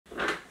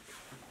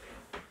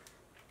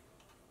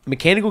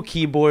Mechanical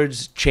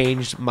keyboards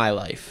changed my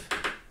life.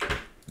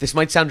 This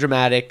might sound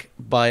dramatic,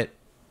 but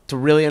to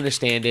really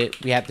understand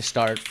it, we have to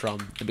start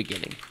from the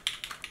beginning.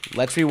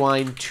 Let's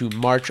rewind to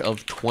March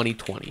of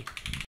 2020.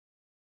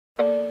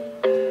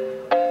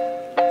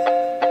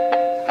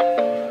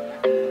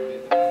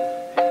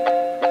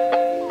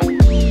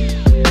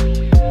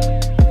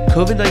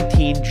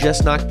 COVID-19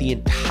 just knocked the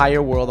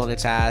entire world on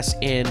its ass,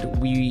 and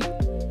we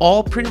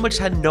all pretty much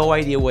had no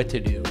idea what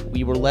to do.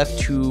 We were left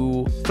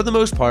to, for the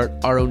most part,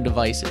 our own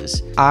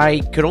devices.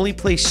 I could only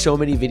play so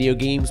many video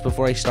games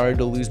before I started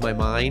to lose my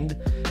mind,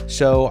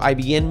 so I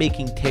began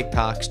making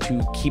TikToks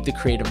to keep the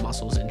creative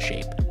muscles in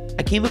shape.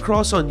 I came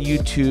across on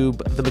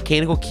YouTube the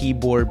mechanical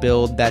keyboard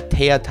build that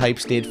Taya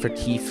Types did for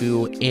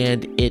Tfue,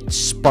 and it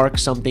sparked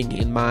something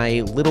in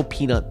my little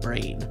peanut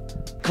brain.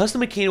 Custom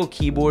mechanical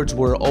keyboards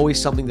were always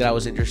something that I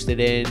was interested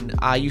in.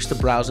 I used to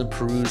browse and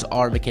peruse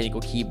our mechanical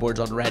keyboards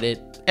on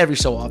Reddit every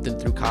so often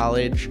through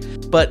college,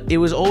 but it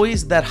was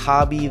always that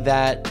hobby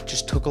that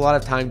just took a lot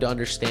of time to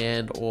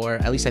understand, or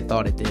at least I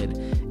thought it did,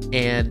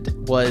 and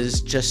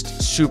was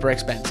just super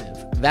expensive.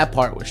 That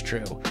part was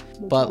true.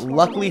 But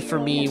luckily for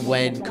me,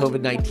 when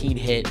COVID-19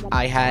 hit,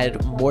 I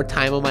had more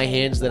time on my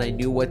hands than I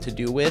knew what to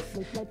do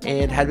with,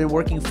 and had been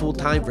working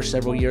full-time for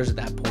several years at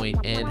that point,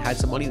 and had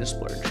some money to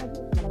splurge.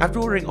 After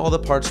ordering all the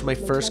parts for my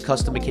first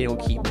custom mechanical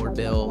keyboard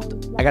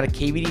build, I got a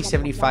KVD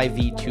 75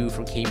 V2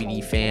 from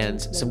KVD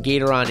Fans, some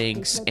Gatoron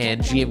inks, and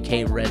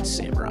GMK Red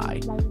Samurai,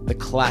 the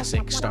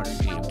classic starter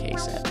GMK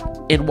set.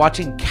 And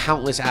watching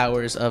countless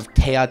hours of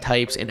Taya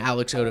Types and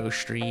Alex Odo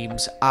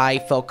streams, I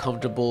felt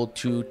comfortable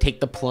to take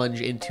the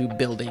plunge into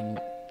building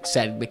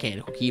said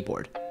mechanical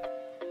keyboard.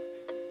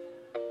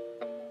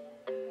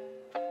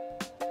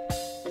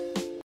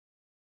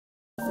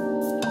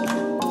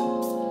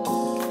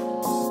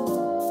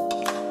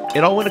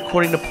 It all went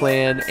according to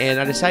plan, and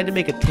I decided to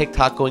make a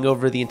TikTok going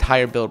over the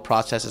entire build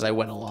process as I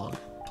went along.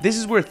 This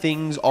is where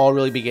things all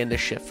really began to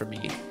shift for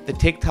me. The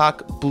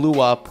TikTok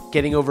blew up,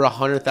 getting over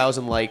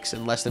 100,000 likes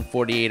in less than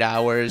 48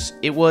 hours.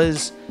 It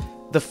was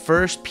the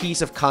first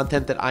piece of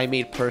content that I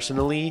made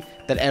personally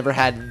that ever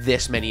had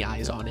this many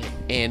eyes on it,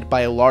 and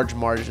by a large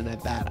margin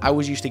at that. I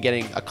was used to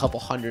getting a couple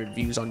hundred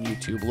views on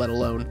YouTube, let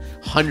alone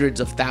hundreds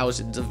of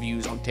thousands of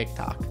views on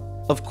TikTok.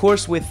 Of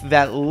course, with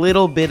that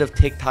little bit of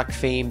TikTok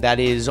fame that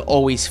is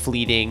always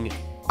fleeting,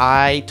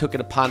 I took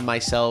it upon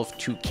myself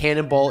to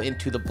cannonball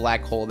into the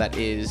black hole that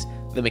is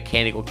the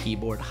mechanical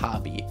keyboard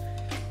hobby.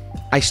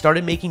 I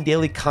started making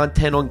daily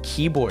content on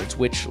keyboards,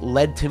 which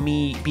led to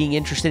me being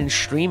interested in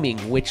streaming,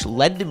 which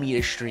led to me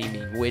to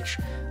streaming, which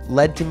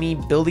led to me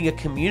building a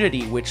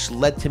community, which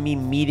led to me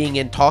meeting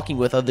and talking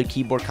with other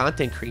keyboard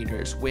content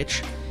creators,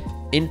 which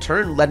in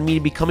turn led me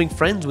to becoming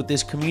friends with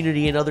this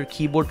community and other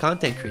keyboard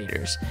content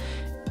creators.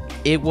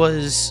 It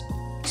was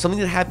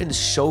something that happened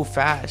so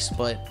fast,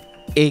 but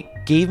it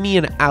gave me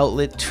an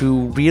outlet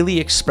to really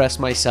express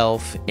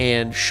myself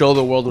and show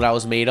the world what I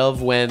was made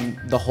of when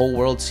the whole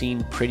world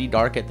seemed pretty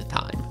dark at the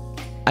time.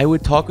 I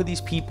would talk with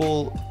these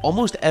people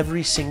almost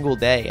every single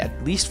day,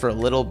 at least for a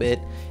little bit,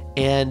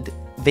 and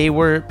they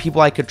were people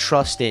I could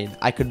trust in,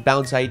 I could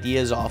bounce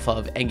ideas off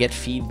of and get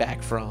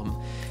feedback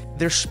from.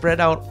 They're spread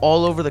out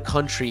all over the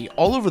country,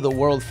 all over the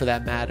world for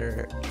that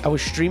matter. I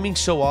was streaming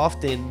so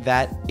often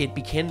that it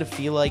began to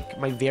feel like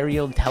my very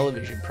own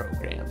television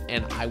program,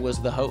 and I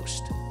was the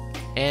host.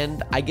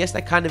 And I guess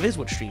that kind of is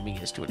what streaming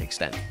is to an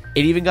extent.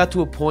 It even got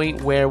to a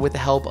point where, with the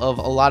help of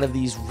a lot of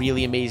these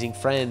really amazing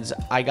friends,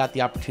 I got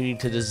the opportunity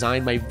to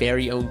design my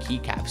very own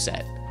keycap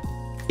set.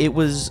 It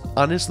was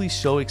honestly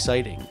so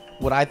exciting.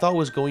 What I thought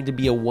was going to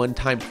be a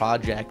one-time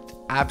project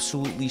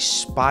absolutely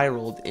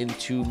spiraled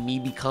into me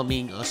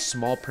becoming a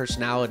small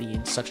personality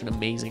in such an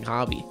amazing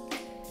hobby.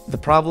 The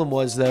problem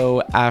was,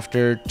 though,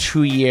 after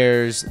 2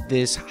 years,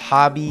 this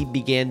hobby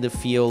began to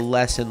feel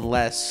less and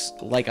less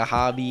like a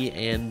hobby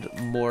and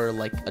more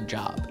like a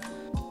job.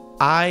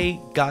 I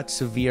got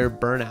severe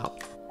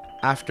burnout.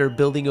 After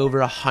building over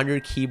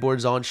 100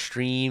 keyboards on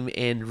stream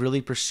and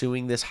really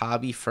pursuing this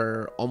hobby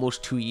for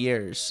almost 2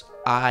 years,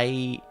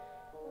 I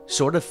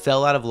sort of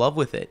fell out of love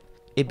with it.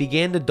 It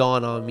began to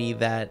dawn on me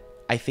that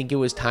I think it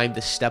was time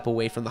to step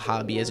away from the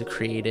hobby as a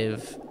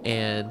creative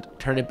and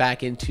turn it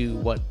back into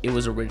what it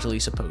was originally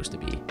supposed to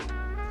be,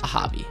 a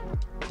hobby.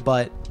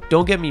 But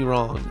don't get me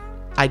wrong,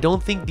 I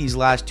don't think these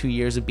last 2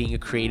 years of being a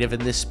creative in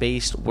this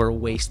space were a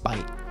waste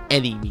by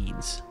any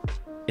means.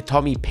 It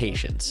taught me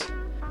patience.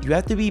 You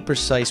have to be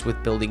precise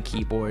with building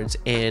keyboards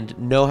and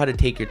know how to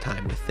take your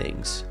time with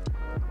things.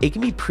 It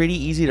can be pretty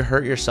easy to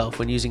hurt yourself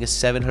when using a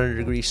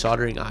 700-degree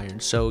soldering iron,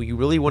 so you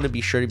really want to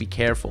be sure to be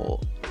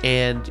careful.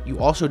 And you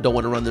also don't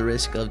want to run the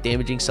risk of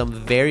damaging some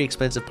very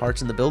expensive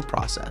parts in the build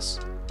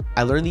process.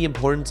 I learned the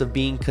importance of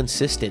being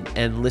consistent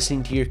and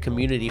listening to your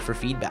community for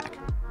feedback.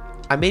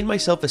 I made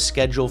myself a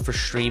schedule for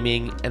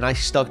streaming and I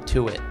stuck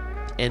to it.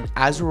 And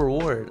as a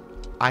reward,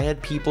 I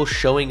had people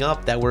showing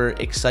up that were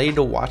excited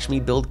to watch me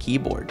build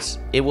keyboards.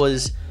 It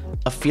was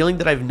a feeling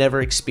that I've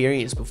never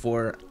experienced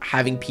before,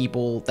 having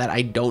people that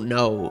I don't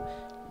know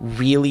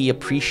really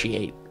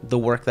appreciate the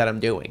work that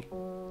I'm doing.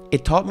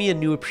 It taught me a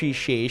new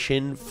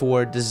appreciation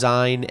for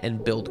design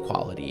and build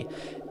quality.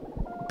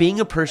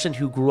 Being a person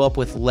who grew up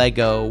with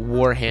Lego,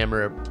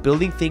 Warhammer,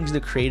 building things in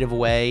a creative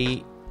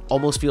way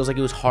almost feels like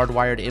it was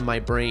hardwired in my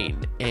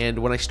brain. And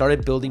when I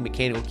started building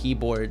mechanical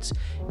keyboards,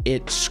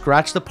 it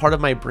scratched the part of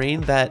my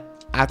brain that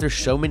after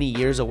so many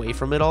years away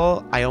from it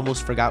all, I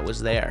almost forgot was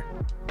there.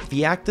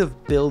 The act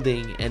of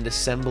building and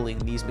assembling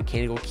these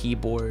mechanical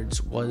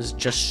keyboards was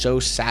just so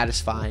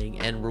satisfying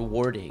and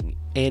rewarding,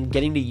 and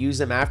getting to use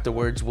them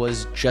afterwards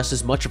was just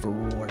as much of a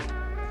reward.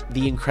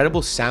 The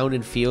incredible sound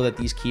and feel that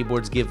these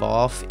keyboards give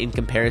off in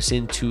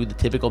comparison to the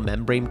typical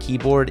membrane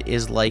keyboard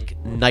is like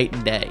night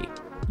and day.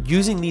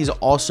 Using these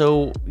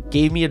also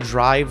gave me a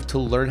drive to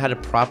learn how to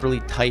properly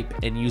type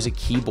and use a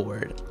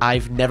keyboard.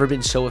 I've never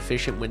been so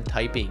efficient when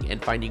typing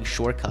and finding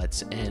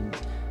shortcuts and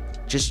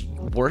just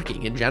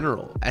working in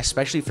general,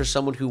 especially for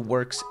someone who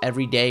works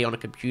every day on a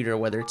computer,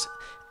 whether it's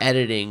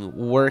editing,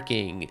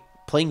 working,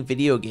 playing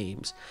video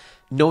games.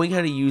 Knowing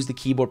how to use the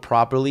keyboard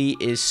properly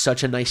is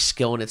such a nice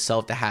skill in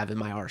itself to have in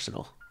my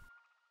arsenal.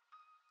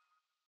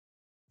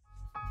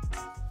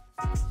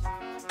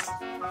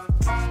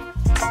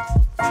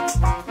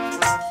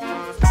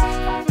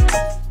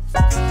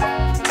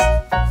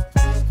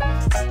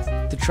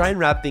 To try and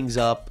wrap things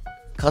up,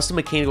 custom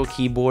mechanical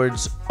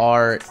keyboards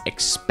are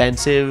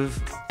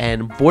expensive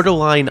and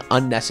borderline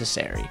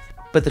unnecessary.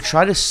 But to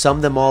try to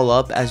sum them all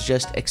up as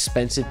just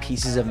expensive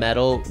pieces of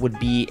metal would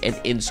be an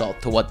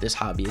insult to what this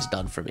hobby has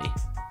done for me.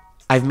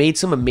 I've made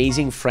some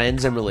amazing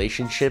friends and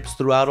relationships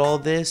throughout all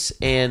this,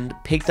 and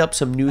picked up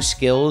some new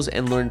skills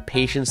and learned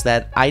patience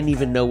that I didn't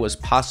even know was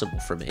possible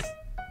for me.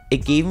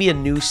 It gave me a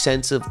new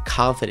sense of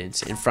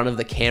confidence in front of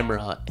the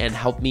camera and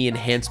helped me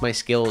enhance my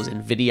skills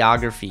in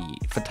videography,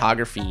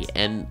 photography,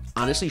 and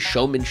honestly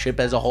showmanship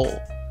as a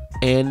whole.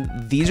 And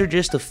these are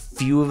just a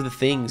few of the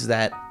things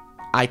that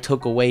I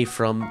took away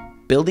from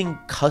building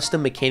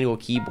custom mechanical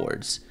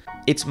keyboards.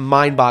 It's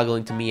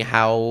mind-boggling to me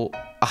how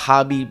a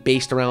hobby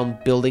based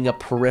around building a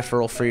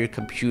peripheral for your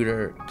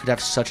computer could have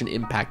such an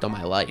impact on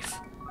my life.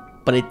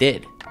 But it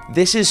did.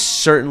 This is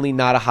certainly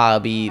not a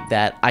hobby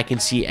that I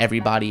can see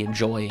everybody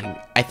enjoying.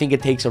 I think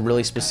it takes a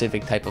really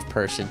specific type of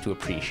person to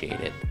appreciate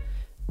it.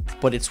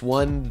 But it's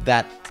one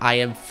that I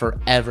am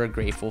forever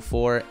grateful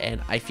for,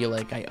 and I feel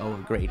like I owe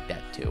a great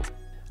debt to.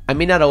 I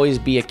may not always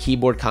be a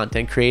keyboard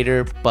content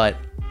creator, but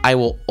I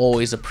will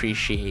always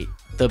appreciate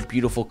the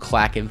beautiful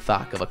clack and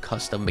thock of a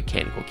custom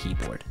mechanical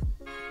keyboard.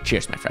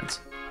 Cheers, my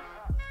friends.